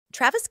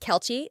Travis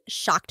Kelce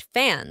shocked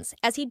fans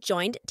as he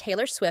joined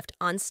Taylor Swift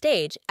on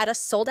stage at a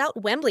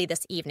sold-out Wembley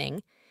this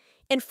evening,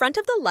 in front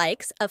of the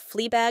likes of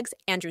Fleabag's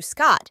Andrew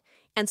Scott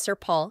and Sir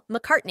Paul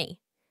McCartney.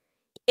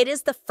 It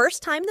is the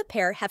first time the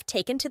pair have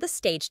taken to the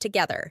stage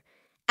together,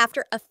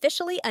 after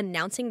officially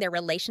announcing their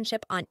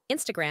relationship on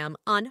Instagram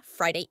on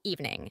Friday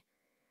evening.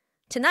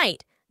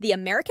 Tonight, the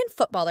American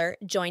footballer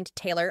joined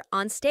Taylor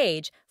on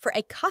stage for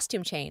a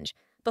costume change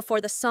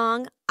before the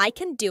song I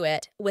Can Do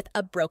It with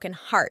a Broken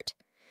Heart,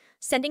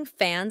 sending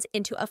fans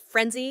into a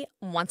frenzy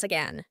once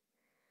again.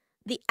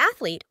 The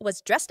athlete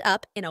was dressed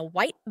up in a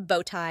white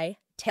bow tie,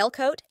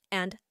 tailcoat,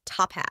 and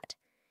top hat.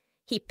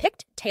 He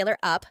picked Taylor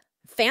up,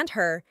 fanned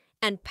her,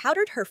 and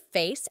powdered her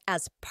face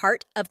as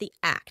part of the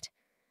act.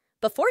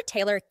 Before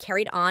Taylor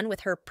carried on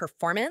with her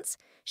performance,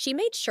 she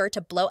made sure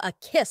to blow a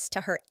kiss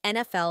to her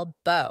NFL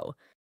beau,